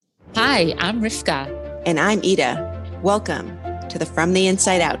Hi, I'm Rivka. And I'm Ida. Welcome to the From the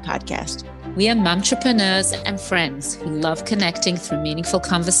Inside Out podcast. We are momtrepreneurs and friends who love connecting through meaningful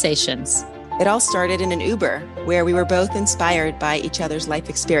conversations. It all started in an Uber where we were both inspired by each other's life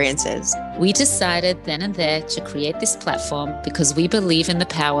experiences. We decided then and there to create this platform because we believe in the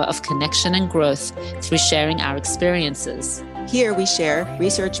power of connection and growth through sharing our experiences. Here we share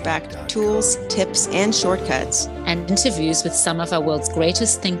research-backed tools, tips, and shortcuts. And interviews with some of our world's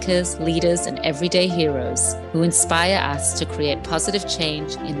greatest thinkers, leaders, and everyday heroes who inspire us to create positive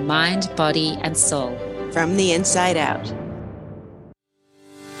change in mind, body, and soul. From the inside out.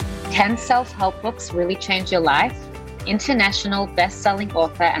 Can self-help books really change your life? International best-selling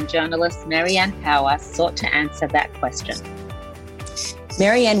author and journalist Marianne Power sought to answer that question.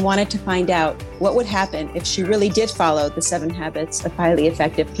 Marianne wanted to find out what would happen if she really did follow the 7 habits of highly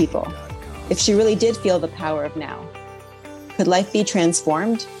effective people. If she really did feel the power of now. Could life be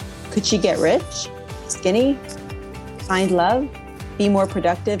transformed? Could she get rich, skinny, find love, be more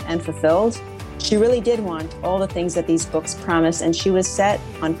productive and fulfilled? She really did want all the things that these books promise, and she was set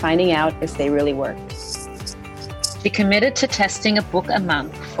on finding out if they really worked. She committed to testing a book a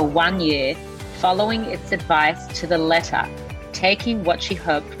month for 1 year, following its advice to the letter, taking what she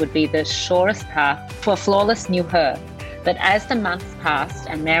hoped would be the surest path to a flawless new her. But as the months passed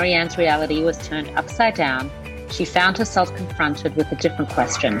and Marianne's reality was turned upside down, she found herself confronted with a different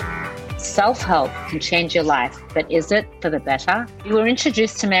question. Self-help can change your life, but is it for the better? We were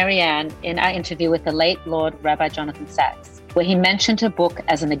introduced to Marianne in our interview with the late Lord Rabbi Jonathan Sacks, where he mentioned her book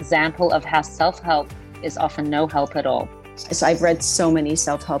as an example of how self-help is often no help at all. So I've read so many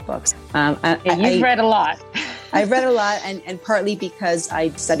self-help books. You've read a lot. I've read a lot, and partly because I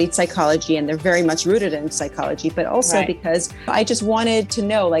studied psychology and they're very much rooted in psychology, but also because I just wanted to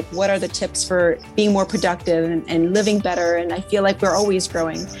know, like, what are the tips for being more productive and living better? And I feel like we're always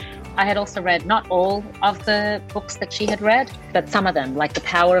growing. I had also read not all of the books that she had read, but some of them, like The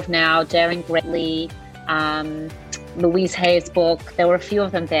Power of Now, Daring Greatly, Louise Hay's book. There were a few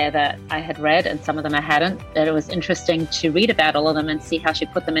of them there that I had read and some of them I hadn't. That it was interesting to read about all of them and see how she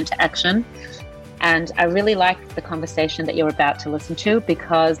put them into action. And I really liked the conversation that you're about to listen to,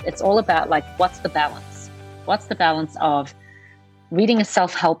 because it's all about, like, what's the balance? What's the balance of reading a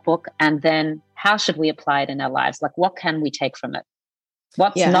self-help book, and then how should we apply it in our lives? Like, what can we take from it?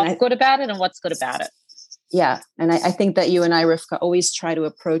 What's not good about it and what's good about it? Yeah. And I think that you and I, Rivka, always try to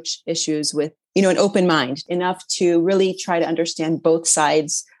approach issues with, an open mind, enough to really try to understand both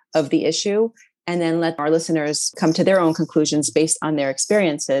sides of the issue, and then let our listeners come to their own conclusions based on their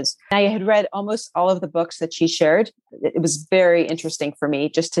experiences. I had read almost all of the books that she shared. It was very interesting for me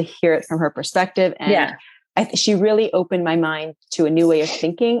just to hear it from her perspective. And she really opened my mind to a new way of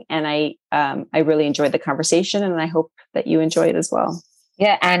thinking. And I really enjoyed the conversation, and I hope that you enjoy it as well.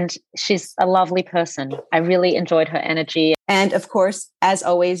 Yeah, and she's a lovely person. I really enjoyed her energy. And of course, as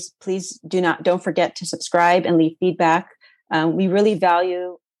always, please don't forget to subscribe and leave feedback. We really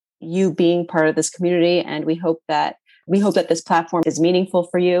value you being part of this community, and we hope that this platform is meaningful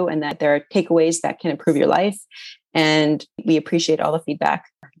for you and that there are takeaways that can improve your life. And we appreciate all the feedback.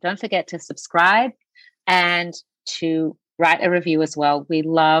 Don't forget to subscribe and to write a review as well. We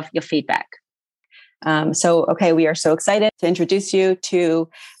love your feedback. We are so excited to introduce you to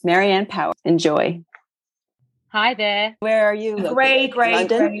Marianne Power. Enjoy. Hi there. Where are you? Great,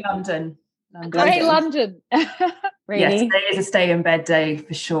 London. Great London. Yes, today is a stay in bed day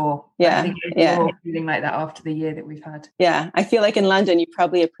for sure. Yeah. I think we're all feeling like that after the year that we've had. Yeah. I feel like in London, you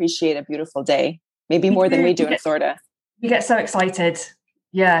probably appreciate a beautiful day, maybe more than we do in Florida. You get so excited.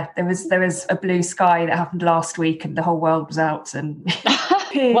 Yeah. There was a blue sky that happened last week and the whole world was out. And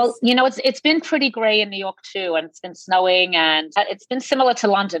well, it's been pretty grey in New York too, and it's been snowing, and it's been similar to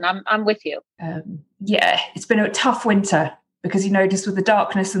London. I'm with you. It's been a tough winter because, just with the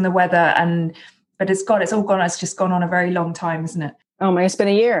darkness and the weather, but it's all gone. It's just gone on a very long time, isn't it? Oh my, it's been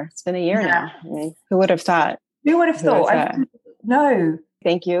a year. It's been a year now. I mean, who would have thought? No.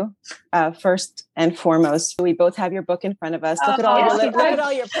 Thank you. First and foremost, we both have your book in front of us. Look at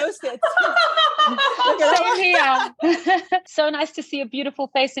all your Post-its. Same here. So nice to see a beautiful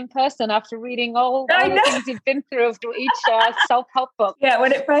face in person after reading all the things you've been through each self-help book. Yeah,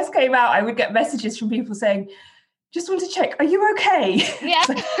 when it first came out, I would get messages from people saying, just want to check, are you okay? Yeah.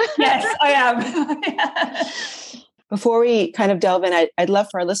 Yes, I am. Before we kind of delve in, I'd love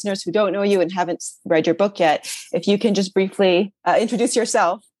for our listeners who don't know you and haven't read your book yet, if you can just briefly introduce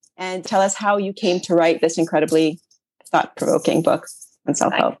yourself and tell us how you came to write this incredibly thought-provoking book on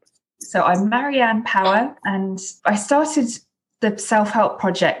self-help. So I'm Marianne Power, and I started the self-help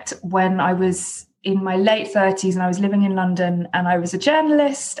project when I was in my late 30s and I was living in London and I was a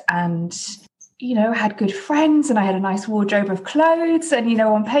journalist and, you know, had good friends and I had a nice wardrobe of clothes. And, you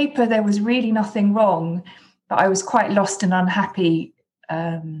know, on paper, there was really nothing wrong, but I was quite lost and unhappy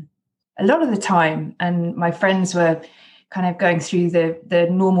a lot of the time. And my friends were kind of going through the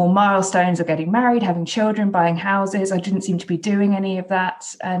normal milestones of getting married, having children, buying houses. I didn't seem to be doing any of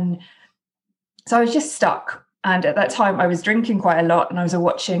that. And so I was just stuck. And at that time, I was drinking quite a lot and I was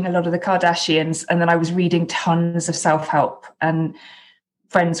watching a lot of the Kardashians. And then I was reading tons of self-help. And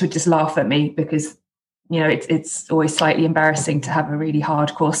friends would just laugh at me because, you know, it's always slightly embarrassing to have a really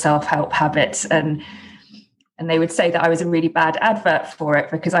hardcore self-help habit. And they would say that I was a really bad advert for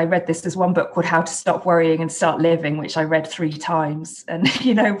it because I read this one book called How to Stop Worrying and Start Living, which I read 3 times and,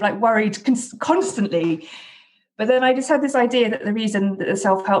 you know, like worried constantly. But then I just had this idea that the reason that the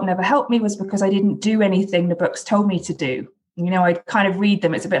self-help never helped me was because I didn't do anything the books told me to do. You know, I'd kind of read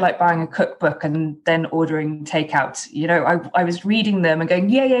them. It's a bit like buying a cookbook and then ordering takeout. You know, I was reading them and going,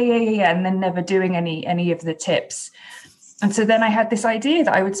 yeah, and then never doing any of the tips. And so then I had this idea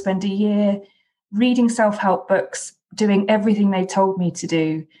that I would spend a year reading self-help books, doing everything they told me to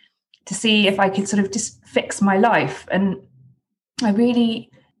do, to see if I could sort of just fix my life. And I really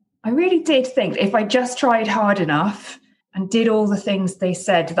did think if I just tried hard enough and did all the things they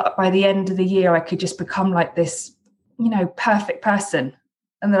said, that by the end of the year, I could just become like this, you know, perfect person.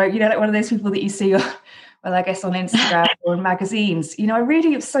 And they're like, you know, like one of those people that you see, well, I guess on Instagram or in magazines. You know, I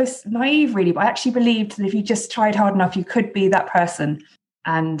really was so naive, really, but I actually believed that if you just tried hard enough, you could be that person.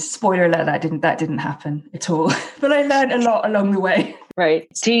 And spoiler alert, that didn't happen at all. But I learned a lot along the way. Right.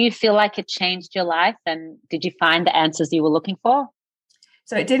 Do you feel like it changed your life? And did you find the answers you were looking for?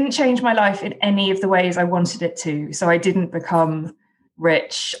 So it didn't change my life in any of the ways I wanted it to. So I didn't become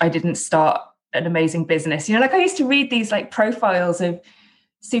rich. I didn't start an amazing business. You know, like I used to read these like profiles of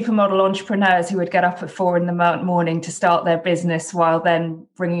supermodel entrepreneurs who would get up at 4 a.m. to start their business while then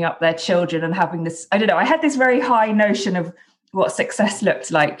bringing up their children and having this, I don't know, I had this very high notion of what success looked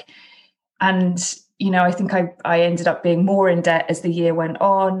like. And, you know, I think I ended up being more in debt as the year went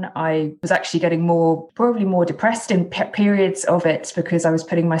on. I was actually getting probably more depressed in periods of it because I was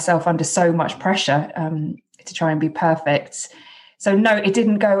putting myself under so much pressure to try and be perfect. So no, it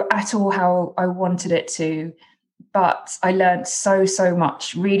didn't go at all how I wanted it to, but I learned so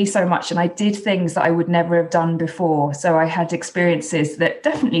much, really so much. And I did things that I would never have done before. So I had experiences that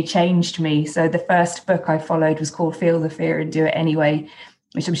definitely changed me. So the first book I followed was called Feel the Fear and Do It Anyway,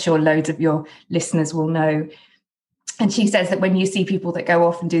 which I'm sure loads of your listeners will know. And she says that when you see people that go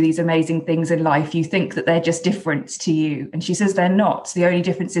off and do these amazing things in life, you think that they're just different to you. And she says they're not. The only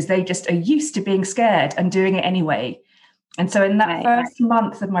difference is they just are used to being scared and doing it anyway. And so in that first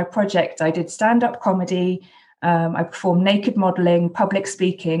month of my project, I did stand-up comedy. I performed naked modeling, public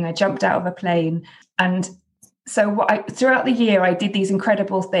speaking. I jumped out of a plane. And so throughout the year, I did these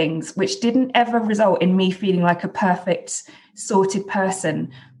incredible things, which didn't ever result in me feeling like a perfect, sorted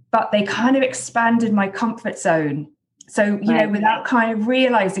person, but they kind of expanded my comfort zone. So, you know, without kind of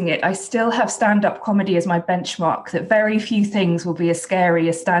realizing it, I still have stand-up comedy as my benchmark, that very few things will be as scary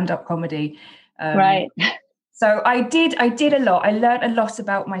as stand-up comedy. Right. So I did a lot. I learned a lot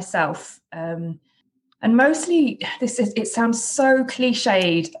about myself. And mostly it sounds so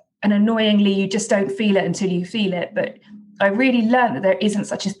cliched and annoyingly, you just don't feel it until you feel it. But I really learned that there isn't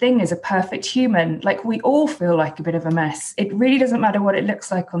such a thing as a perfect human. Like we all feel like a bit of a mess. It really doesn't matter what it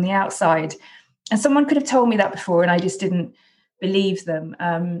looks like on the outside. And someone could have told me that before and I just didn't believe them.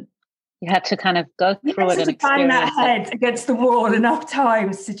 You had to kind of go through it and experience bang that head against the wall enough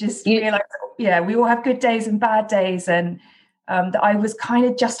times to just realize, we all have good days and bad days. And that I was kind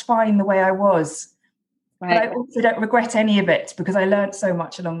of just fine the way I was. Right. But I also don't regret any of it because I learned so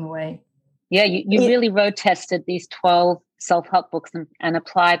much along the way. Yeah, you really road tested these 12 self-help books and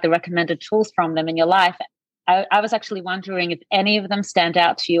applied the recommended tools from them in your life. I was actually wondering if any of them stand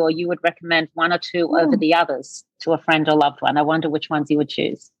out to you or you would recommend one or two over the others to a friend or loved one. I wonder which ones you would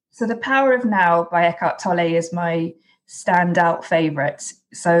choose. So The Power of Now by Eckhart Tolle is my standout favorite.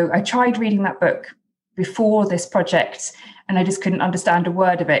 So I tried reading that book before this project and I just couldn't understand a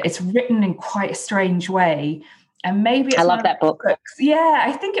word of it. It's written in quite a strange way. And maybe it's I love that book. Books. Yeah,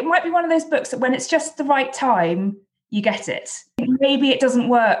 I think it might be one of those books that when it's just the right time, you get it. Maybe it doesn't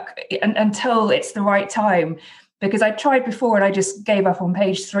work until it's the right time, because I tried before and I just gave up on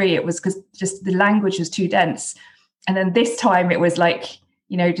page 3. It was because just the language was too dense. And then this time it was like,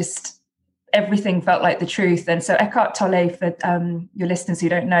 just everything felt like the truth. And so Eckhart Tolle, for your listeners who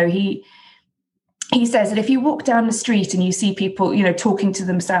don't know, he says that if you walk down the street and you see people, talking to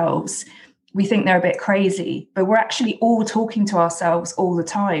themselves, we think they're a bit crazy, but we're actually all talking to ourselves all the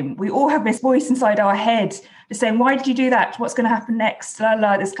time. We all have this voice inside our head just saying, why did you do that? What's going to happen next? La,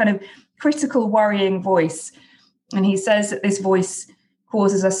 la, this kind of critical, worrying voice. And he says that this voice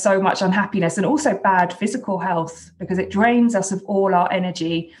causes us so much unhappiness and also bad physical health because it drains us of all our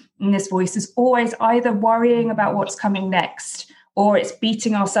energy. And this voice is always either worrying about what's coming next, or it's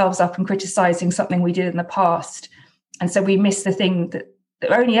beating ourselves up and criticizing something we did in the past. And so we miss the thing that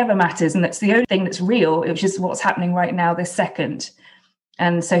only ever matters, and that's the only thing that's real, which is what's happening right now, this second.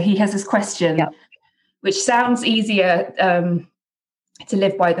 And so he has this question, which sounds easier to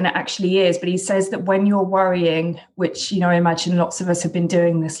live by than it actually is. But he says that when you're worrying, which, I imagine lots of us have been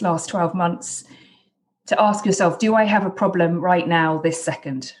doing this last 12 months, to ask yourself, do I have a problem right now, this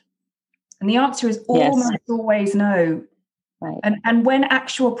second? And the answer is almost always no. Right. And when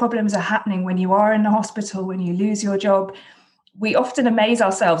actual problems are happening, when you are in the hospital, when you lose your job, we often amaze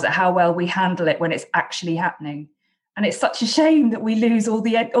ourselves at how well we handle it when it's actually happening. And it's such a shame that we lose all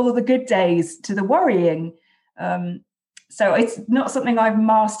the good days to the worrying. So it's not something I've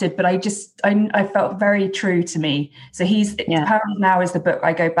mastered, but I felt very true to me. So Parallel Now is the book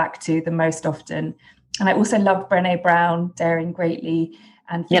I go back to the most often. And I also loved Brené Brown, Daring Greatly.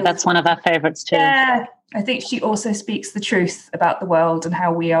 And that's one of our favorites too. Yeah, I think she also speaks the truth about the world and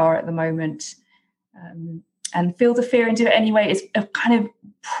how we are at the moment. And Feel the Fear and Do It Anyway is a kind of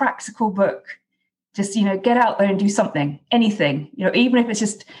practical book. Just, get out there and do something, anything, even if it's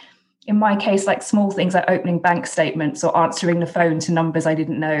just, in my case, like small things like opening bank statements or answering the phone to numbers I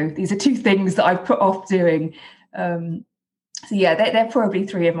didn't know. These are two things that I've put off doing. So yeah, they're probably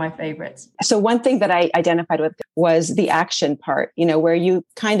three of my favorites. So one thing that I identified with was the action part, where you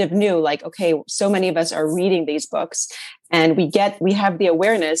kind of knew like, okay, so many of us are reading these books and we have the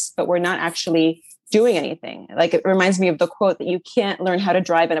awareness, but we're not actually doing anything. Like it reminds me of the quote that you can't learn how to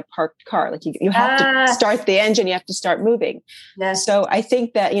drive in a parked car. Like you have to start the engine, you have to start moving. Yeah. So I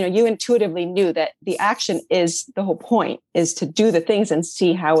think that, you intuitively knew that the action is the whole point, is to do the things and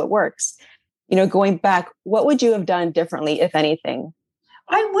see how it works. Going back, what would you have done differently, if anything?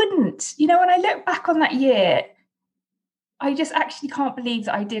 I wouldn't. When I look back on that year, I just actually can't believe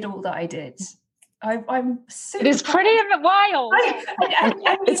that I did all that I did. I'm super. It is pretty wild.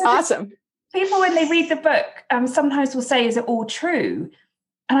 It's awesome. People, when they read the book, sometimes will say, is it all true?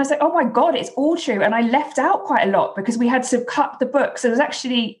 And I was like, oh my God, it's all true. And I left out quite a lot because we had to cut the book. So there's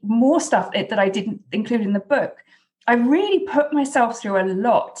actually more stuff that I didn't include in the book. I really put myself through a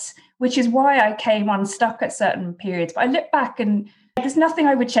lot, which is why I came unstuck at certain periods. But I look back and there's nothing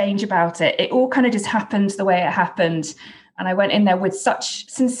I would change about it. It all kind of just happened the way it happened. And I went in there with such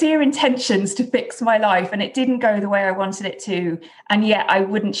sincere intentions to fix my life, and it didn't go the way I wanted it to. And yet I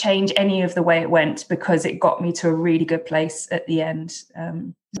wouldn't change any of the way it went because it got me to a really good place at the end.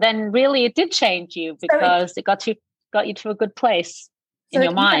 Then really it did change you because it got you to a good place in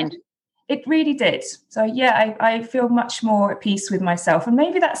your mind. It really did. So yeah, I feel much more at peace with myself. And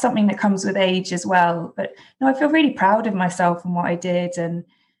maybe that's something that comes with age as well. But no, I feel really proud of myself and what I did. And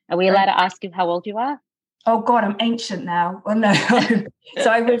are we allowed to ask you how old you are? Oh God, I'm ancient now. Well, no.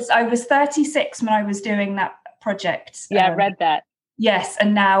 So I was 36 when I was doing that project. Yeah, I read that. Yes,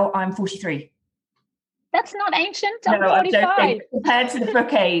 and now I'm 43. That's not ancient. I'm 45 compared to the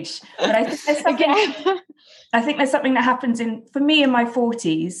book age. But I think there's something. I think there's something that happens for me in my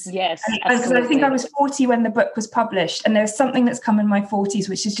 40s. Yes, because I think I was 40 when the book was published, and there's something that's come in my 40s,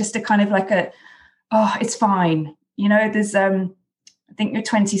 which is just a kind of like it's fine. There's I think your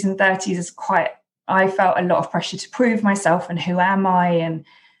 20s and 30s is quite. I felt a lot of pressure to prove myself and who am I, and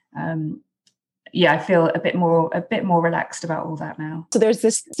I feel a bit more relaxed about all that now. So there's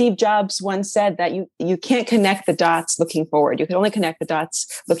this, Steve Jobs once said that you can't connect the dots looking forward. You can only connect the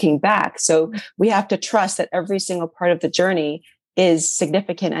dots looking back. So we have to trust that every single part of the journey is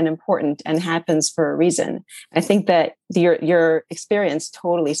significant and important and happens for a reason. I think that your experience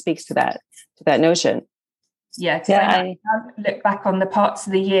totally speaks to that notion. Yeah. I look back on the parts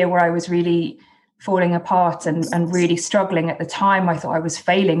of the year where I was really falling apart and really struggling at the time. I thought I was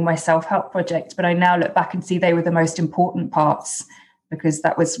failing my self-help project, but I now look back and see they were the most important parts, because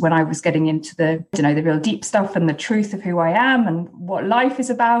that was when I was getting into the real deep stuff and the truth of who I am and what life is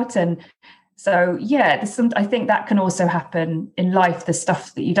about. And so, I think that can also happen in life. The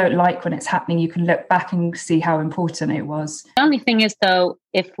stuff that you don't like when it's happening, you can look back and see how important it was. The only thing is, though,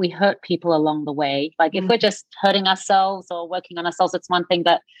 if we hurt people along the way, like if we're just hurting ourselves or working on ourselves, it's one thing.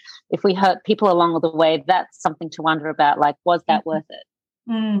 That if we hurt people along the way, that's something to wonder about. Like, was that worth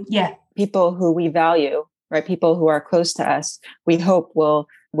it? Yeah. People who we value, right? People who are close to us, we hope will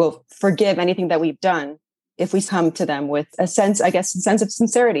forgive anything that we've done if we come to them with a sense of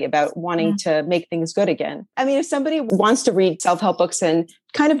sincerity about wanting to make things good again. I mean, if somebody wants to read self-help books and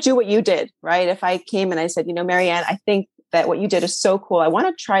kind of do what you did, right? If I came and I said, Marianne, I think that what you did is so cool. I want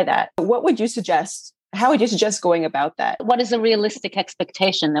to try that. What would you suggest? How would you suggest going about that? What is a realistic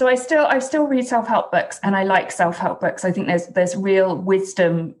expectation? So I still read self-help books, and I like self-help books. I think there's real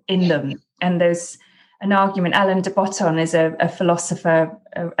wisdom in them. And there's an argument. Alain de Botton is a philosopher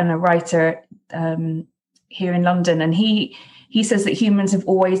and a writer here in London. And he says that humans have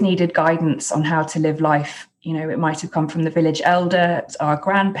always needed guidance on how to live life. It might have come from the village elder, our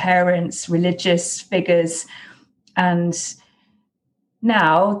grandparents, religious figures. And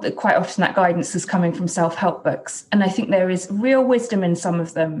now quite often that guidance is coming from self-help books. And I think there is real wisdom in some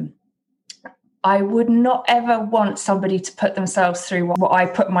of them. I would not ever want somebody to put themselves through what I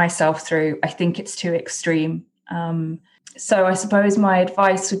put myself through. I think it's too extreme. So I suppose my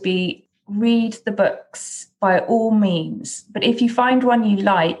advice would be read the books by all means. But if you find one you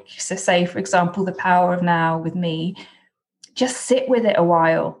like, so say, for example, The Power of Now with me, just sit with it a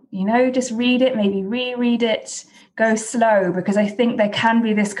while, just read it, maybe reread it, go slow, because I think there can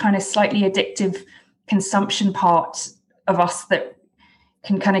be this kind of slightly addictive consumption part of us that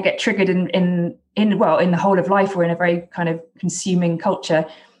can kind of get triggered in the whole of life. We're in a very kind of consuming culture.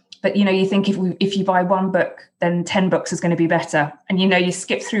 But, you think if you buy one book, then 10 books is going to be better. And, you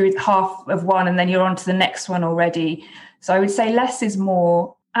skip through half of one and then you're on to the next one already. So I would say less is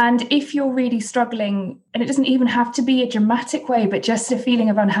more. And if you're really struggling, and it doesn't even have to be a dramatic way, but just a feeling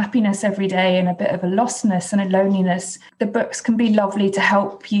of unhappiness every day and a bit of a lostness and a loneliness, the books can be lovely to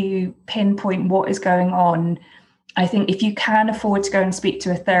help you pinpoint what is going on. I think if you can afford to go and speak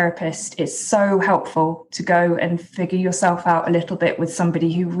to a therapist, it's so helpful to go and figure yourself out a little bit with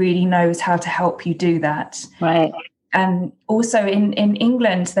somebody who really knows how to help you do that. Right. And also in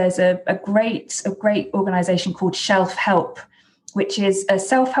England, there's a great organization called Shelf Help, which is a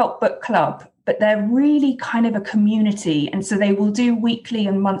self-help book club, but they're really kind of a community. And so they will do weekly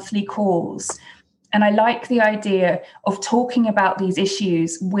and monthly calls. And I like the idea of talking about these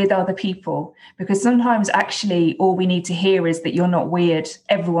issues with other people, because sometimes actually all we need to hear is that you're not weird.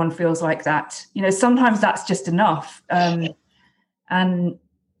 Everyone feels like that. Sometimes that's just enough. And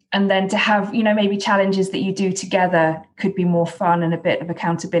then to have, maybe challenges that you do together could be more fun and a bit of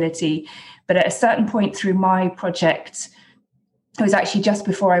accountability. But at a certain point through my project, it was actually just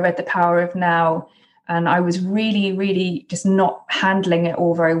before I read The Power of Now, and I was really, really just not handling it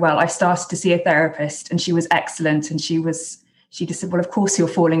all very well. I started to see a therapist, and she was excellent. And she just said, well, of course you're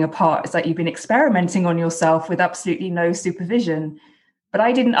falling apart. It's like you've been experimenting on yourself with absolutely no supervision. But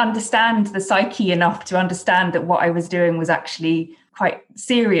I didn't understand the psyche enough to understand that what I was doing was actually quite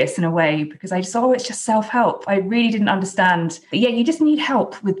serious in a way, because I just thought, it's just self-help. I really didn't understand. But yeah, you just need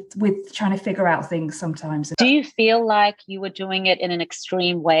help with trying to figure out things sometimes. Do you feel like you were doing it in an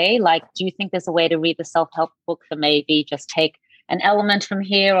extreme way? Like, do you think there's a way to read the self-help book that maybe just take an element from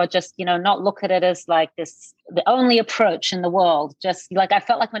here, or just, not look at it as like this, the only approach in the world? Just like, I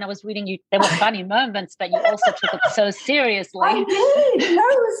felt like when I was reading you, there were funny moments, but you also took it so seriously. I did. No,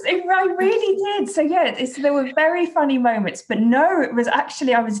 I really did. So yeah, there were very funny moments, but no, it was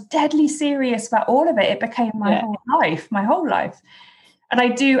actually, I was deadly serious about all of it. It became my whole life. And I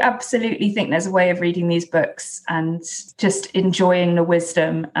do absolutely think there's a way of reading these books and just enjoying the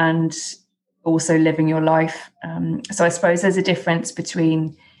wisdom and also living your life. So I suppose there's a difference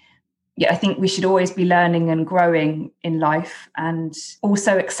between, I think we should always be learning and growing in life, and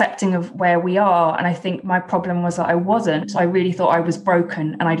also accepting of where we are. And I think my problem was that I wasn't. I really thought I was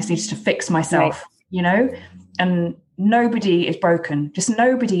broken and I just needed to fix myself, and nobody is broken. Just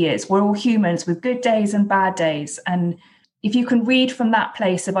nobody is. We're all humans with good days and bad days. And if you can read from that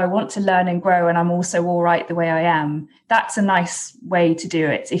place of I want to learn and grow and I'm also all right the way I am, that's a nice way to do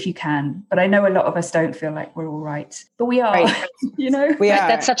it if you can. But I know a lot of us don't feel like we're all right, but we are, right. We are.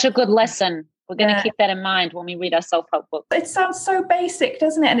 That's such a good lesson. We're going to keep that in mind when we read our self-help book. It sounds so basic,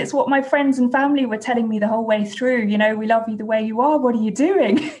 doesn't it? And it's what my friends and family were telling me the whole way through. We love you the way you are. What are you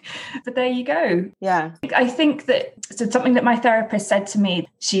doing? But there you go. Yeah. I think that something that my therapist said to me,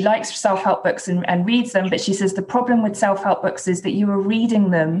 she likes self-help books and reads them, but she says the problem with self-help books is that you are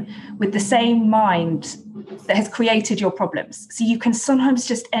reading them with the same mind that has created your problems. So you can sometimes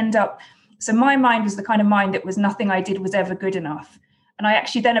just end up. So my mind was the kind of mind that was nothing I did was ever good enough. And I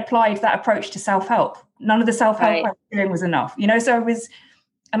actually then applied that approach to self-help. None of the self-help I was doing was enough, so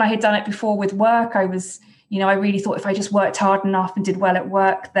and I had done it before with work. I was, I really thought if I just worked hard enough and did well at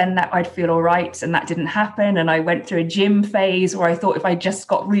work, then that I'd feel all right. And that didn't happen. And I went through a gym phase where I thought if I just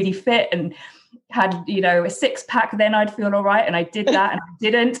got really fit and had, a six pack, then I'd feel all right. And I did that and I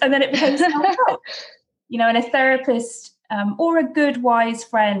didn't. And then it became self-help. and a therapist or a good, wise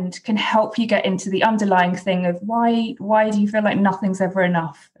friend can help you get into the underlying thing of why do you feel like nothing's ever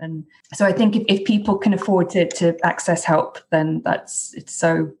enough? And so I think if people can afford to access help, then it's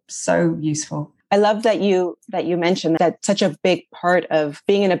so useful. I love that you mentioned that such a big part of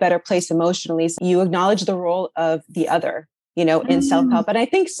being in a better place emotionally. You acknowledge the role of the other, in self-help. And I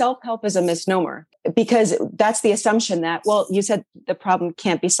think self-help is a misnomer, because that's the assumption that, well, you said the problem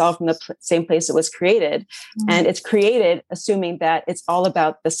can't be solved from the same place it was created. And it's created assuming that it's all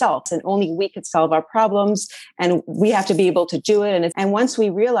about the self and only we could solve our problems and we have to be able to do it. And once we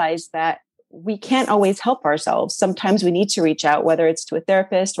realize that we can't always help ourselves, sometimes we need to reach out, whether it's to a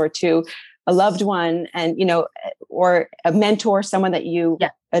therapist or to a loved one and, or a mentor, someone that you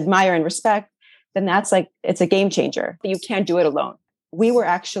admire and respect, then that's it's a game changer. You can't do it alone. We were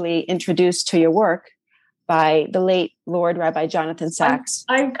actually introduced to your work by the late Lord Rabbi Jonathan Sacks.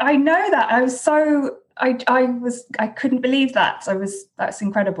 I know that. I was I couldn't believe that. That's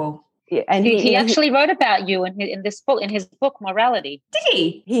incredible. Yeah, and he actually wrote about you in his book, Morality. Did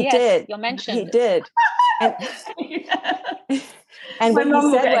he? He did. You're mentioned. He did. And my what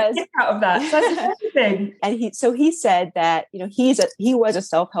mom he said will was get out of that. That's amazing. And he said that, he was a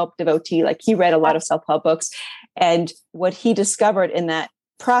self-help devotee. Like, he read a lot of self-help books. And what he discovered in that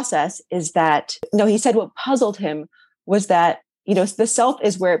process is that, he said what puzzled him was that, the self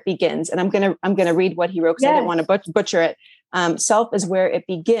is where it begins. And I'm going to read what he wrote because I didn't want to butcher it. Self is where it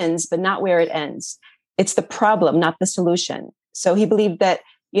begins, but not where it ends. It's the problem, not the solution. So he believed that,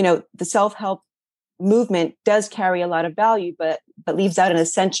 the self-help movement does carry a lot of value, but leaves out an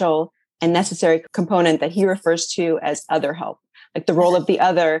essential and necessary component that he refers to as other help, like the role of the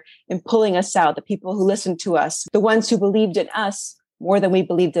other in pulling us out, the people who listened to us, the ones who believed in us more than we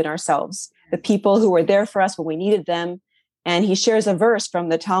believed in ourselves, the people who were there for us when we needed them. And he shares a verse from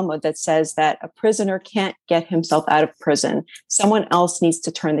the Talmud that says that a prisoner can't get himself out of prison. Someone else needs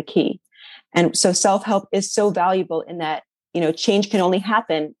to turn the key. And so self-help is so valuable in that, change can only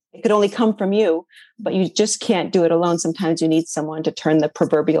happen. It could only come from you, but you just can't do it alone. Sometimes you need someone to turn the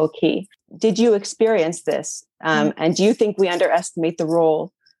proverbial key. Did you experience this? And do you think we underestimate the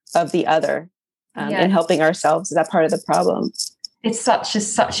role of the other in helping ourselves? Is that part of the problem? It's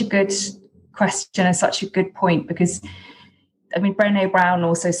such a good question and such a good point, because Brené Brown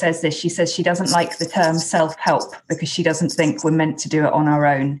also says this. She says she doesn't like the term self-help because she doesn't think we're meant to do it on our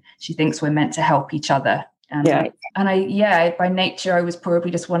own. She thinks we're meant to help each other. And by nature, I was probably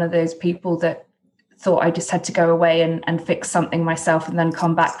just one of those people that thought I just had to go away and fix something myself and then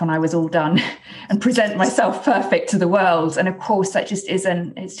come back when I was all done and present myself perfect to the world. And of course, that just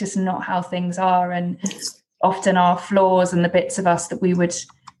it's just not how things are. And often our flaws and the bits of us that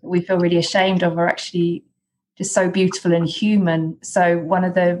we feel really ashamed of are actually just so beautiful and human. So one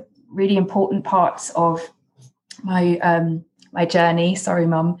of the really important parts of my journey, sorry,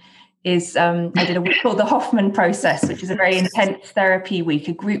 Mum, is I did a week called the Hoffman Process, which is a very intense therapy week,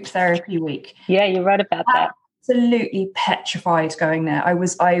 a group therapy week. Yeah, you wrote about that. Absolutely petrified going there. I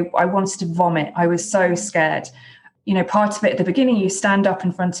wanted to vomit. I was so scared. Part of it at the beginning, you stand up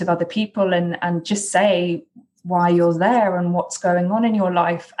in front of other people and just say why you're there and what's going on in your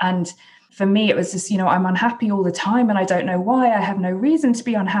life. And for me, it was just, I'm unhappy all the time and I don't know why. I have no reason to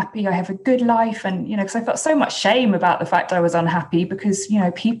be unhappy. I have a good life. And, because I felt so much shame about the fact I was unhappy because,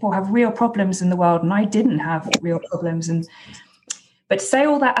 people have real problems in the world and I didn't have real problems. But to say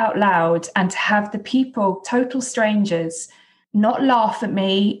all that out loud and to have the people, total strangers, not laugh at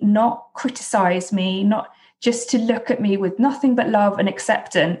me, not criticize me, not just to look at me with nothing but love and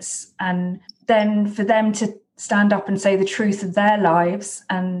acceptance. And then for them to stand up and say the truth of their lives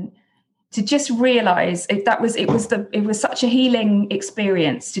and to just realize it was such a healing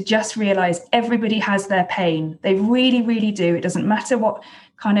experience to just realize everybody has their pain. They really, really do. It doesn't matter what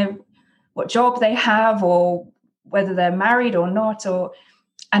job they have or whether they're married or not,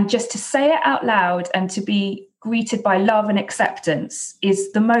 and just to say it out loud and to be greeted by love and acceptance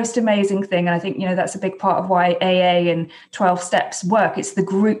is the most amazing thing. And I think, that's a big part of why AA and 12 steps work. It's the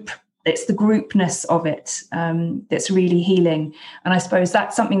groupness of it that's really healing. And I suppose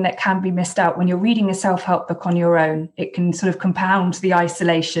that's something that can be missed out when you're reading a self-help book on your own. It can sort of compound the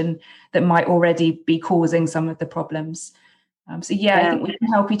isolation that might already be causing some of the problems. I think we can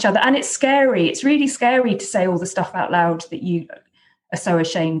help each other. And it's scary. It's really scary to say all the stuff out loud that you are so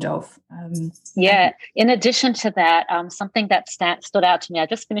ashamed of. In addition to that, something that stood out to me, I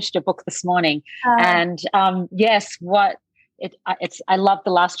just finished your book this morning. I love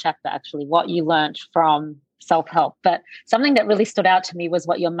the last chapter, actually, what you learned from self-help. But something that really stood out to me was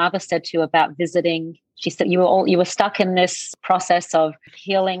what your mother said to you about visiting she said you were stuck in this process of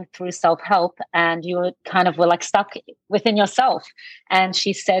healing through self-help, and you were like stuck within yourself. And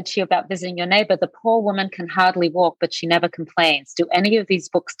she said to you about visiting your neighbor, the poor woman can hardly walk, but she never complains. Do any of these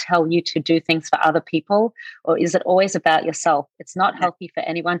books tell you to do things for other people, or is it always about yourself? It's not healthy for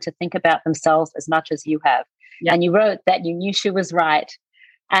anyone to think about themselves as much as you have. Yeah. And you wrote that you knew she was right.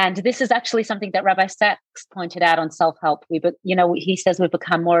 And this is actually something that Rabbi Sacks pointed out on self-help. He says we've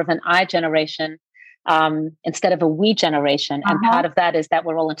become more of an I generation instead of a we generation. And part of that is that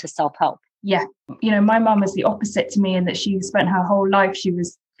we're all into self-help. Yeah. My mum is the opposite to me in that she spent her whole life, she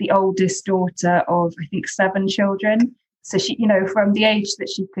was the oldest daughter of, I think, 7 children. So she, from the age that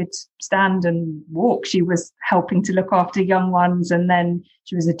she could stand and walk, she was helping to look after young ones. And then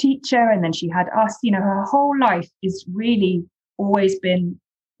she was a teacher, and then she had us. Her whole life is really always been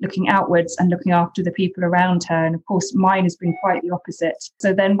looking outwards and looking after the people around her. And of course, mine has been quite the opposite.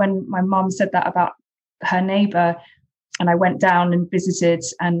 So then when my mum said that about her neighbour, and I went down and visited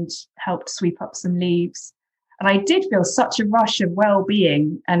and helped sweep up some leaves, and I did feel such a rush of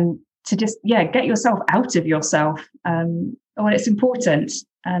well-being and to just get yourself out of yourself. It's important.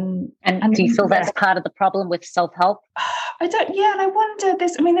 And do you feel that's part of the problem with self-help? I don't. Yeah, and I wonder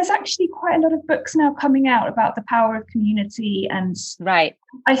this. I mean, there's actually quite a lot of books now coming out about the power of community, and right.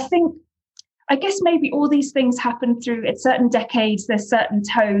 I guess maybe all these things happen through at certain decades. There's certain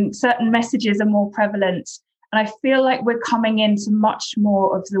tone, certain messages are more prevalent. And I feel like we're coming into much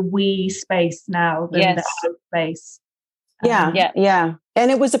more of the we space now than the I space. Yeah. And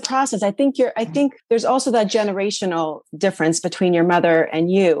it was a process. I think there's also that generational difference between your mother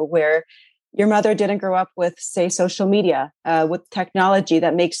and you, where your mother didn't grow up with, say, social media, with technology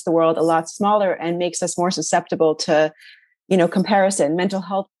that makes the world a lot smaller and makes us more susceptible to comparison, mental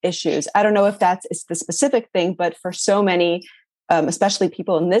health issues. I don't know if that's the specific thing, but for so many, especially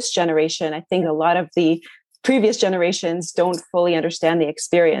people in this generation, I think a lot of the previous generations don't fully understand the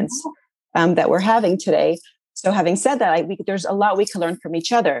experience that we're having today. So having said that, there's a lot we could learn from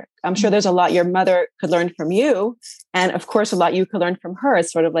each other. I'm sure there's a lot your mother could learn from you. And of course, a lot you could learn from her.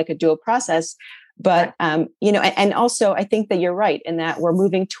 It's sort of like a dual process. But, and also I think that you're right in that we're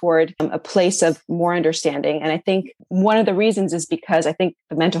moving toward a place of more understanding. And I think one of the reasons is because I think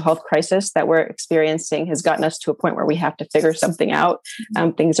the mental health crisis that we're experiencing has gotten us to a point where we have to figure something out.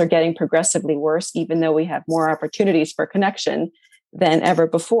 Things are getting progressively worse, even though we have more opportunities for connection than ever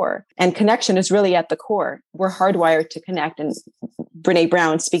before. And connection is really at the core. We're hardwired to connect. And Brene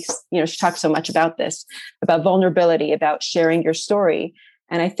Brown speaks, she talks so much about this, about vulnerability, about sharing your story.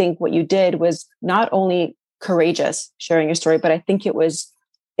 And I think what you did was not only courageous sharing your story, but I think it was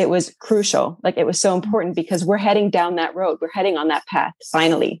crucial. Like it was so important because we're heading down that road. We're heading on that path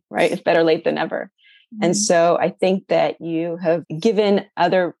finally, right? It's better late than never. Mm-hmm. And so I think that you have given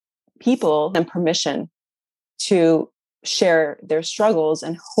other people permission to share their struggles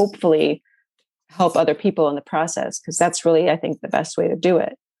and hopefully help other people in the process. Because that's really, I think, the best way to do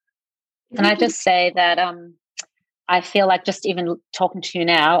it. Can I just say that I feel like just even talking to you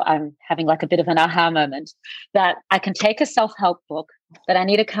now, I'm having like a bit of an aha moment that I can take a self-help book, but I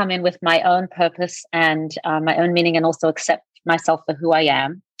need to come in with my own purpose and my own meaning, and also accept myself for who I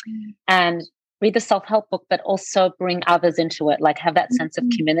am and read the self-help book, but also bring others into it, like have that sense of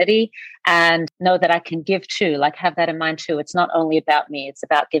community and know that I can give too, like have that in mind too. It's not only about me, it's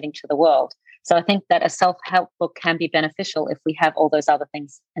about giving to the world. So I think that a self-help book can be beneficial if we have all those other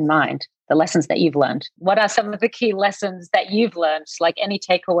things in mind, the lessons that you've learned. What are some of the key lessons that you've learned? Like any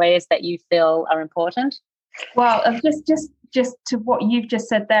takeaways that you feel are important? Well, just to what you've just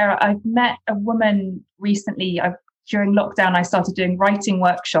said there, I've met a woman recently. During lockdown, I started doing writing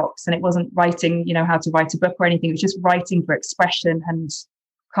workshops, and it wasn't writing, how to write a book or anything. It was just writing for expression and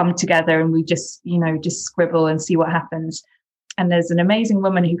come together and we just scribble and see what happens. And there's an amazing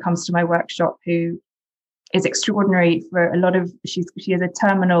woman who comes to my workshop who is extraordinary for a lot of, she has a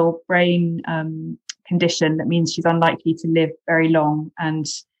terminal brain condition that means she's unlikely to live very long. And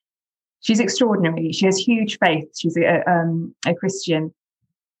she's extraordinary. She has huge faith. She's a Christian.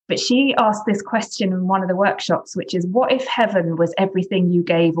 But she asked this question in one of the workshops, which is, what if heaven was everything you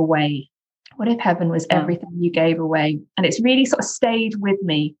gave away? What if heaven was everything you gave away? And it's really sort of stayed with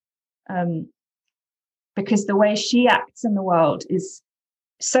me. Because the way she acts in the world is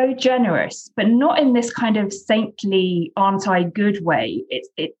so generous, but not in this kind of saintly, aren't I good way.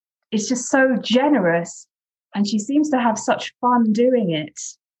 It's just so generous. And she seems to have such fun doing it.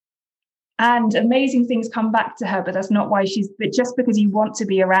 And amazing things come back to her, but that's not why but just because you want to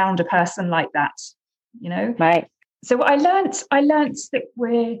be around a person like that, Right. So what I learned that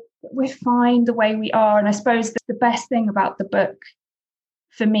we're fine the way we are. And I suppose the best thing about the book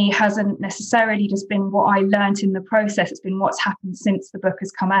for me hasn't necessarily just been what I learned in the process. It's been what's happened since the book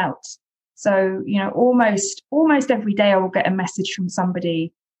has come out. So, almost every day I will get a message from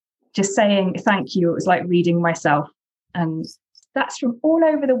somebody just saying, thank you. It was like reading myself. And that's from all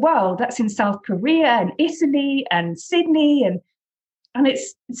over the world. That's in South Korea and Italy and Sydney. And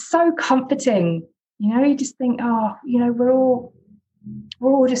it's so comforting. You just think, we're all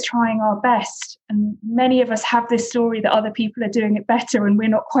just trying our best. And many of us have this story that other people are doing it better and we're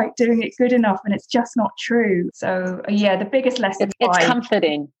not quite doing it good enough. And it's just not true. So, the biggest lesson. It's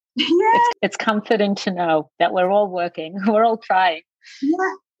comforting. Yeah. It's comforting to know that we're all working. We're all trying.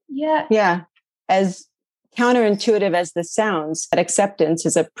 Yeah. As counterintuitive as this sounds, that acceptance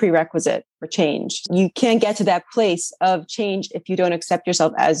is a prerequisite for change. You can't get to that place of change if you don't accept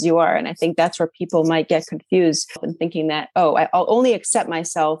yourself as you are. And I think that's where people might get confused and thinking that, I'll only accept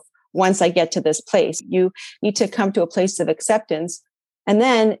myself once I get to this place. You need to come to a place of acceptance. And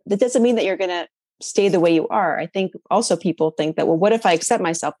then that doesn't mean that you're going to stay the way you are. I think also people think that, well, what if I accept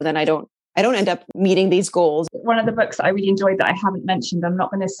myself and then I don't end up meeting these goals? One of the books that I really enjoyed that I haven't mentioned, I'm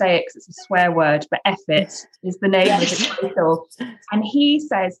not going to say it because it's a swear word, but F It is the name of the title. And he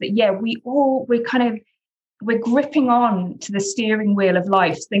says that, we're gripping on to the steering wheel of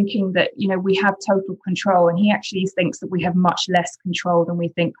life, thinking that, we have total control. And he actually thinks that we have much less control than we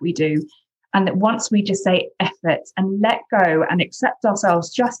think we do. And that once we just say F it and let go and accept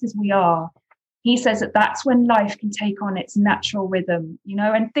ourselves just as we are, he says that that's when life can take on its natural rhythm,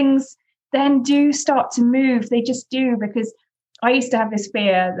 and things then do start to move. They just do, because I used to have this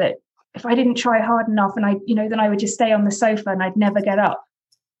fear that if I didn't try hard enough and then I would just stay on the sofa and I'd never get up.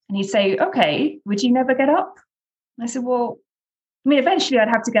 And he'd say, okay, would you never get up? And I said, well, eventually I'd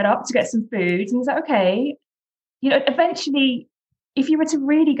have to get up to get some food. And he's like, okay, eventually, if you were to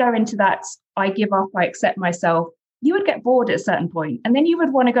really go into that, I give up, I accept myself, you would get bored at a certain point, and then you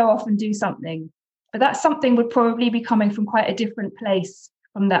would want to go off and do something. But that something would probably be coming from quite a different place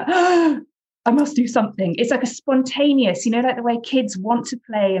from that, I must do something. It's like a spontaneous, like the way kids want to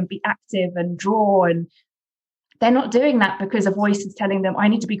play and be active and draw, and they're not doing that because a voice is telling them, I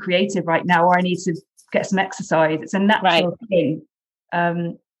need to be creative right now, or I need to get some exercise. It's a natural thing.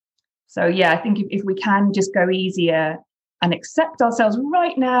 I think if we can just go easier and accept ourselves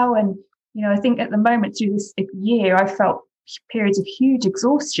right now. And, I think at the moment through this year, I felt periods of huge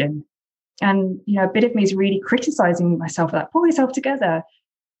exhaustion. And, a bit of me is really criticizing myself for that, pull yourself together.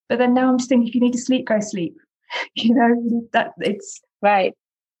 But then now I'm just thinking, if you need to sleep, go sleep. That it's right.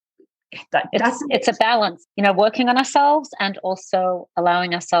 It's a balance, working on ourselves and also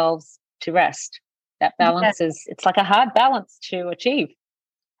allowing ourselves to rest. That balance it's like a hard balance to achieve.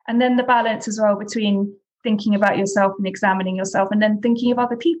 And then the balance as well between thinking about yourself and examining yourself, and then thinking of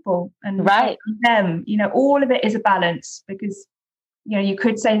other people and them. All of it is a balance, because you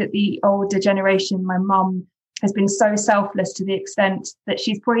could say that the older generation, my mum, has been so selfless to the extent that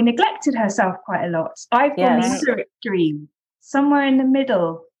she's probably neglected herself quite a lot. I've gone the other extreme, somewhere in the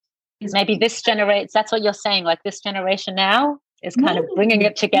middle. Maybe this generation, that's what you're saying, like this generation now is kind of bringing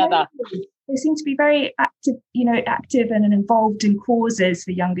it together. They seem to be very active and involved in causes,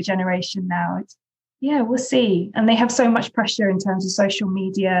 the younger generation now. We'll see. And they have so much pressure in terms of social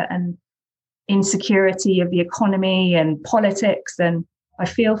media and insecurity of the economy and politics. And I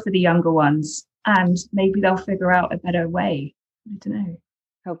feel for the younger ones, and maybe they'll figure out a better way. I don't know.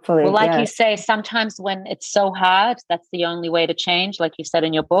 Hopefully. Well, like you say, sometimes when it's so hard, that's the only way to change. Like you said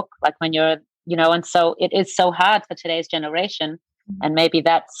in your book, like when you're, and so it is so hard for today's generation. Mm-hmm. And maybe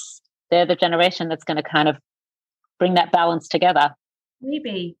they're the generation that's going to kind of bring that balance together.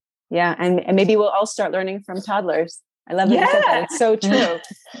 Maybe. Yeah. And maybe we'll all start learning from toddlers. I love that you said that. It's so true.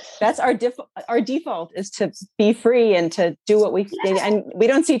 That's our default is to be free and to do what we and we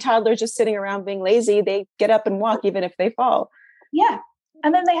don't see toddlers just sitting around being lazy. They get up and walk even if they fall. Yeah.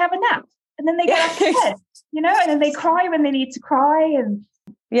 And then they have a nap, and then they get out of bed, and then they cry when they need to cry. And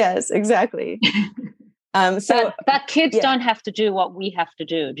yes, exactly. But kids don't have to do what we have to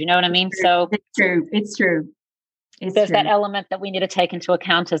do. Do you know what I mean? So it's true. There's that element that we need to take into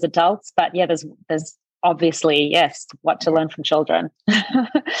account as adults. But there's obviously, what to learn from children.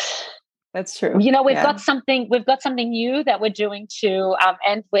 That's true. We've got something new that we're doing to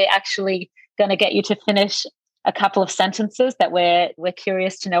end. We're actually going to get you to finish a couple of sentences that we're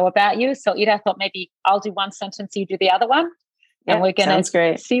curious to know about you. So Ida, I thought maybe I'll do one sentence, you do the other one. And we're going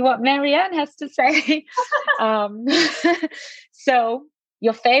to see what Marianne has to say. So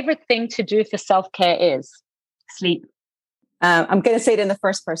your favorite thing to do for self-care is? Sleep. I'm going to say it in the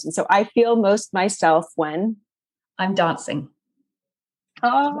first person. So I feel most myself when? I'm dancing.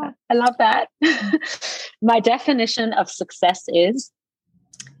 Oh, I love that. My definition of success is?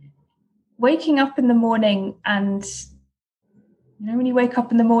 waking up in the morning, and when you wake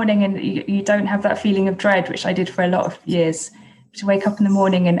up in the morning and you don't have that feeling of dread, which I did for a lot of years, to wake up in the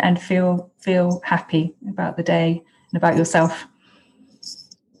morning and feel happy about the day and about yourself.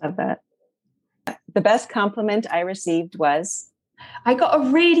 Love that. The best compliment I received was? I got a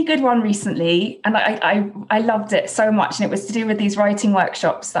really good one recently, and I loved it so much. And it was to do with these writing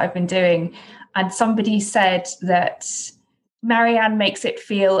workshops that I've been doing. And somebody said that Marianne makes it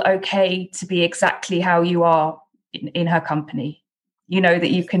feel okay to be exactly how you are in her company.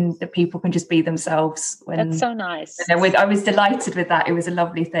 That people can just be themselves. That's so nice. I was delighted with that. It was a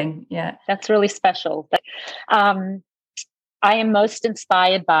lovely thing. Yeah. That's really special. I am most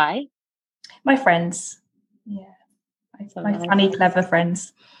inspired by? My friends. Yeah. My funny, clever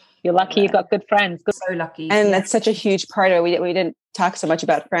friends. You're lucky you've got good friends. Good. So lucky. And that's such a huge part of it. We didn't talk so much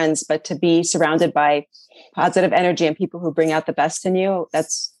about friends, but to be surrounded by positive energy and people who bring out the best in you,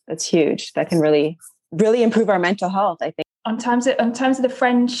 that's huge. That can really, really improve our mental health, I think. On terms of the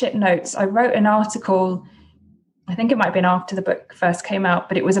friendship notes, I wrote an article, I think it might have been after the book first came out,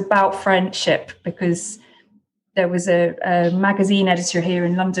 but it was about friendship, because there was a magazine editor here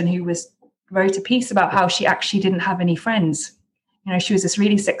in London who wrote a piece about how she actually didn't have any friends. She was this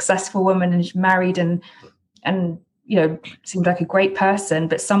really successful woman and married and seemed like a great person,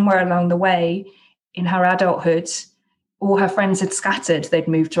 but somewhere along the way in her adulthood, all her friends had scattered. They'd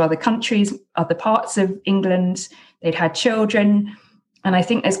moved to other countries, other parts of England. They'd had children. And I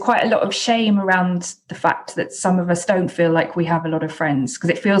think there's quite a lot of shame around the fact that some of us don't feel like we have a lot of friends,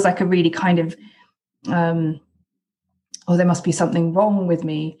 because it feels like a really kind of, there must be something wrong with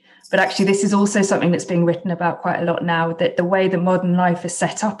me. But actually, this is also something that's being written about quite a lot now, that the way that modern life is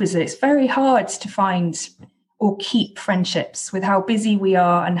set up is that it's very hard to find or keep friendships with how busy we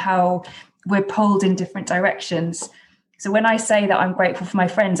are and how we're pulled in different directions. So when I say that I'm grateful for my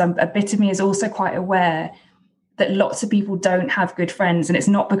friends, a bit of me is also quite aware that lots of people don't have good friends. And it's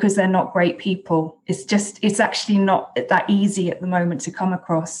not because they're not great people. It's actually not that easy at the moment to come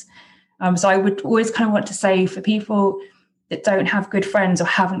across. So I would always kind of want to say, for people that don't have good friends or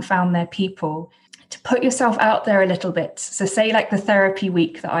haven't found their people, to put yourself out there a little bit. So say like the therapy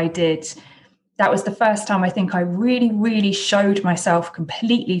week that I did, that was the first time I think I really, really showed myself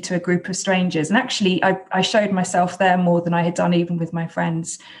completely to a group of strangers. And actually, I showed myself there more than I had done even with my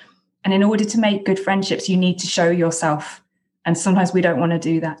friends. And in order to make good friendships, you need to show yourself. And sometimes we don't want to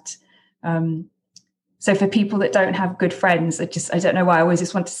do that. So for people that don't have good friends, I don't know why, I always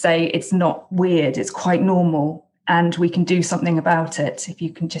just want to say it's not weird. It's quite normal. And we can do something about it if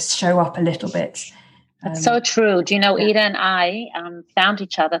you can just show up a little bit. That's so true. Do you know, Ida and I found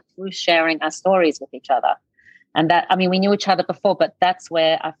each other through sharing our stories with each other. And we knew each other before, but that's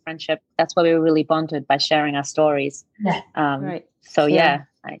where our friendship, that's where we were really bonded, by sharing our stories. Yeah. Right. So, yeah.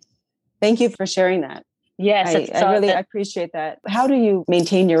 Thank you for sharing that. Yes. I really appreciate that. How do you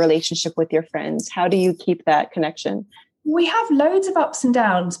maintain your relationship with your friends? How do you keep that connection? We have loads of ups and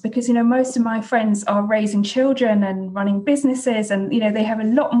downs because, most of my friends are raising children and running businesses, and, they have a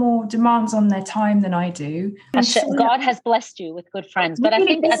lot more demands on their time than I do. God has blessed you with good friends. But I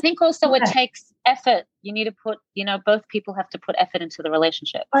think also it takes effort. You need to put, both people have to put effort into the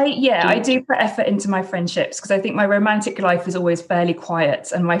relationship. I do put effort into my friendships, because I think my romantic life is always fairly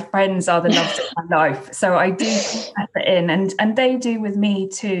quiet and my friends are the loves of my life. So I do put effort in, and they do with me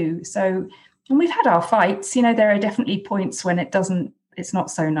too. So, and we've had our fights, there are definitely points when it's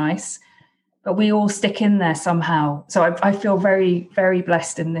not so nice, but we all stick in there somehow. So I feel very, very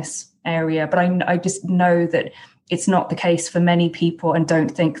blessed in this area, but I just know that it's not the case for many people, and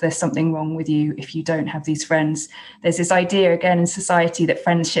don't think there's something wrong with you if you don't have these friends. There's this idea again in society that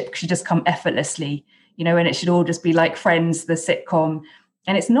friendship should just come effortlessly, and it should all just be like Friends, the sitcom.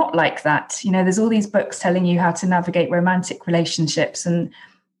 And it's not like that. There's all these books telling you how to navigate romantic relationships, and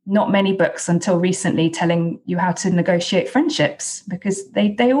not many books until recently telling you how to negotiate friendships, because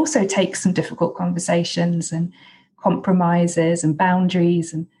they also take some difficult conversations and compromises and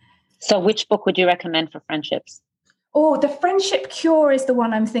boundaries. And so which book would you recommend for friendships? Oh, The Friendship Cure is the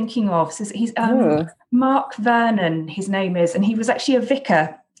one I'm thinking of. So he's Mark Vernon, his name is, and he was actually a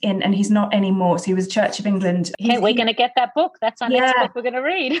vicar and he's not anymore. So he was Church of England. We're going to get that book. That's our next book we're going to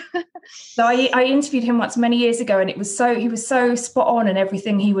read. So I interviewed him once many years ago, and he was so spot on in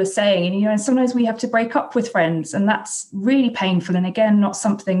everything he was saying. And, sometimes we have to break up with friends, and that's really painful. And again, not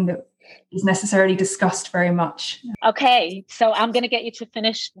something that is necessarily discussed very much. Okay. So I'm going to get you to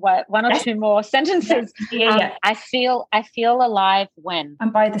finish one or two more sentences. Yeah. I feel alive when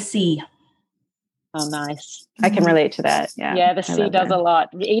I'm by the sea. Oh, nice. I can relate to that. Yeah. Yeah, the sea does a lot.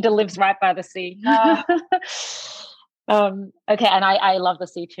 Ida lives right by the sea. Okay, and I love the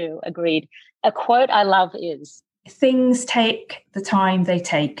C too. Agreed. A quote I love is, "Things take the time they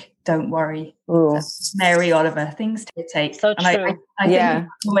take. Don't worry." Ooh. Mary Oliver. Things take. So and true. I think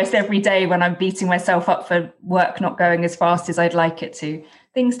almost every day when I'm beating myself up for work not going as fast as I'd like it to,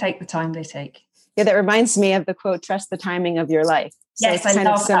 things take the time they take. Yeah, that reminds me of the quote, "Trust the timing of your life." So yes, it's I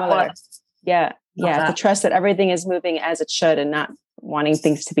love that one. Yeah. To trust that everything is moving as it should and not wanting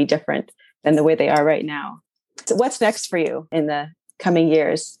things to be different than the way they are right now. So what's next for you in the coming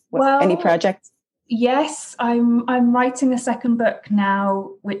years? Any projects? Yes, I'm writing a second book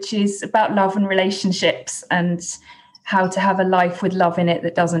now, which is about love and relationships and how to have a life with love in it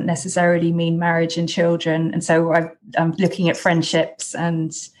that doesn't necessarily mean marriage and children. And so I'm looking at friendships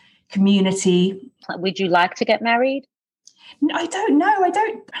and community. Would you like to get married? I don't know.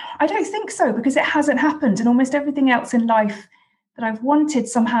 I don't think so, because it hasn't happened, and almost everything else in life that I've wanted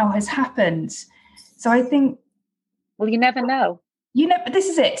somehow has happened. So I think, well, you never know. But this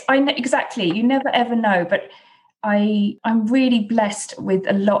is it. Exactly. You never ever know. But I'm really blessed with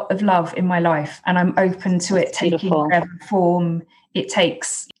a lot of love in my life, and I'm open to it taking whatever form it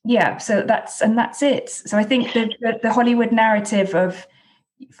takes. Yeah. So that's it. So I think the Hollywood narrative of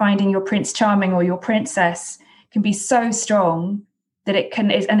finding your Prince Charming or your princess can be so strong that it can,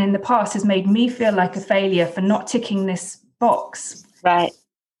 and in the past has made me feel like a failure for not ticking this box. Right.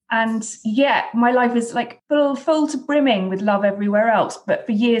 And my life is like full to brimming with love everywhere else. But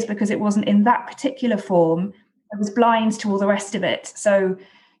for years, because it wasn't in that particular form, I was blind to all the rest of it. So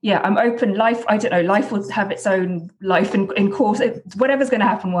I'm open. Life, I don't know, life will have its own life in course. Whatever's going to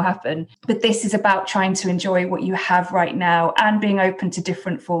happen will happen. But this is about trying to enjoy what you have right now and being open to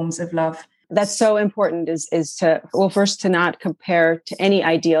different forms of love. That's so important is to, first to not compare to any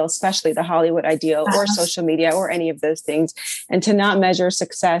ideal, especially the Hollywood ideal or social media or any of those things, and to not measure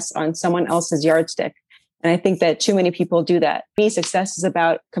success on someone else's yardstick. And I think that too many people do that. For me, success is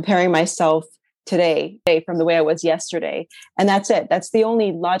about comparing myself today from the way I was yesterday. And that's it. That's the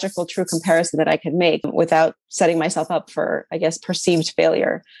only logical, true comparison that I can make without setting myself up for, I guess, perceived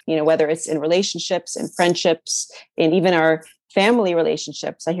failure, whether it's in relationships, in friendships, in even our family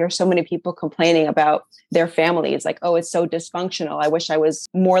relationships. I hear so many people complaining about their families, like, oh, it's so dysfunctional. I wish I was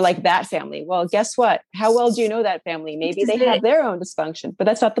more like that family. Well, guess what? How well do you know that family? Maybe they have their own dysfunction, but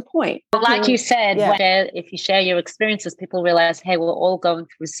that's not the point. Like you said, if you share your experiences, people realize, hey, we're all going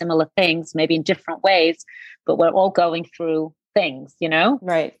through similar things, maybe in different ways, but we're all going through things,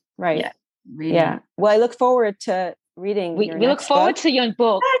 Right. Yeah. Really. Yeah. Well, I look forward to reading. We look forward to your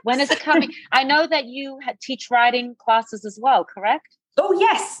book. When is it coming? I know that you teach writing classes as well, correct? Oh,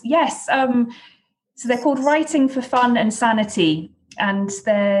 yes. So they're called Writing for Fun and Sanity, and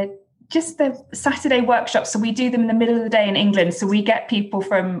they're Saturday workshops. So we do them in the middle of the day in England. So we get people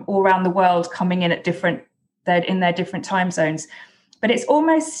from all around the world coming in at in their different time zones. But it's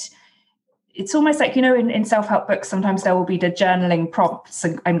almost like, in self-help books, sometimes there will be the journaling prompts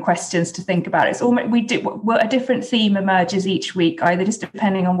and questions to think about. It's almost, a different theme emerges each week, either just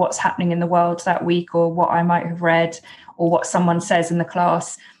depending on what's happening in the world that week or what I might have read or what someone says in the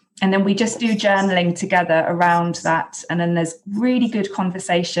class. And then we just do journaling together around that. And then there's really good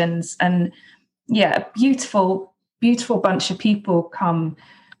conversations and a beautiful, beautiful bunch of people come.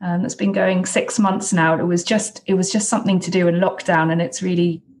 That's been going 6 months now. It was just something to do in lockdown. And it's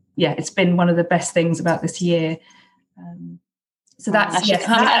really, it's been one of the best things about this year. So that's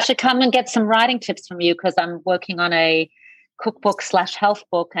I should come and get some writing tips from you, because I'm working on a cookbook / health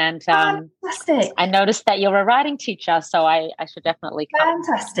book, and fantastic. I noticed that you're a writing teacher, so I should definitely come.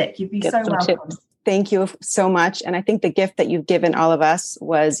 Fantastic. You'd be so welcome. Tips. Thank you so much. And I think the gift that you've given all of us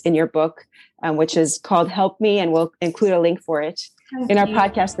was in your book, which is called Help Me, and we'll include a link for it in our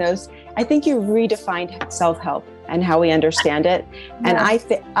podcast notes. I think you redefined self-help and how we understand it. And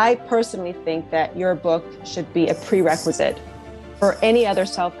I personally think that your book should be a prerequisite for any other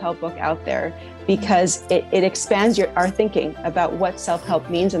self-help book out there, because it expands our thinking about what self-help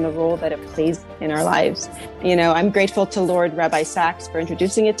means and the role that it plays in our lives. I'm grateful to Lord Rabbi Sachs for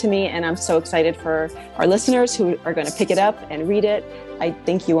introducing it to me, and I'm so excited for our listeners who are going to pick it up and read it. I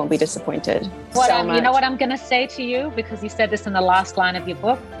think you won't be disappointed. You know what I'm going to say to you, because you said this in the last line of your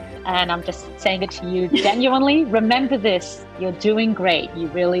book, and I'm just saying it to you genuinely. Remember this, you're doing great. You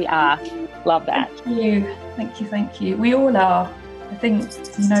really are. Love that. Thank you. We all are. I think,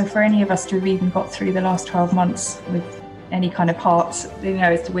 for any of us to have even got through the last 12 months with any kind of heart,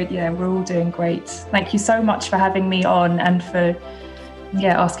 we're all doing great. Thank you so much for having me on and for,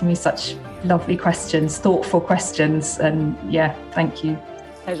 asking me such lovely questions, thoughtful questions. And thank you.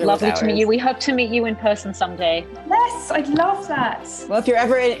 Lovely to meet you. We hope to meet you in person someday. Yes, I'd love that. Well, if you're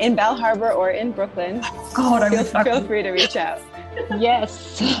ever in Bal Harbour or in Brooklyn, feel free to reach out.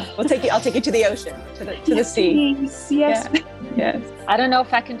 Yes. I'll take you to the ocean, to the sea. Please. Yes. Yeah. Yes. I don't know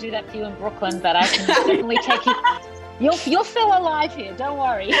if I can do that for you in Brooklyn, but I can definitely take you. You'll feel alive here. Don't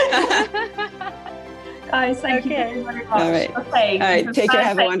worry. Guys, thank you very much. All right. Okay. All right. Take care.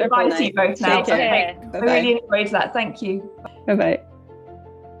 Have a wonderful night. Both now. Take care. Okay. I really enjoyed that. Thank you. Bye-bye.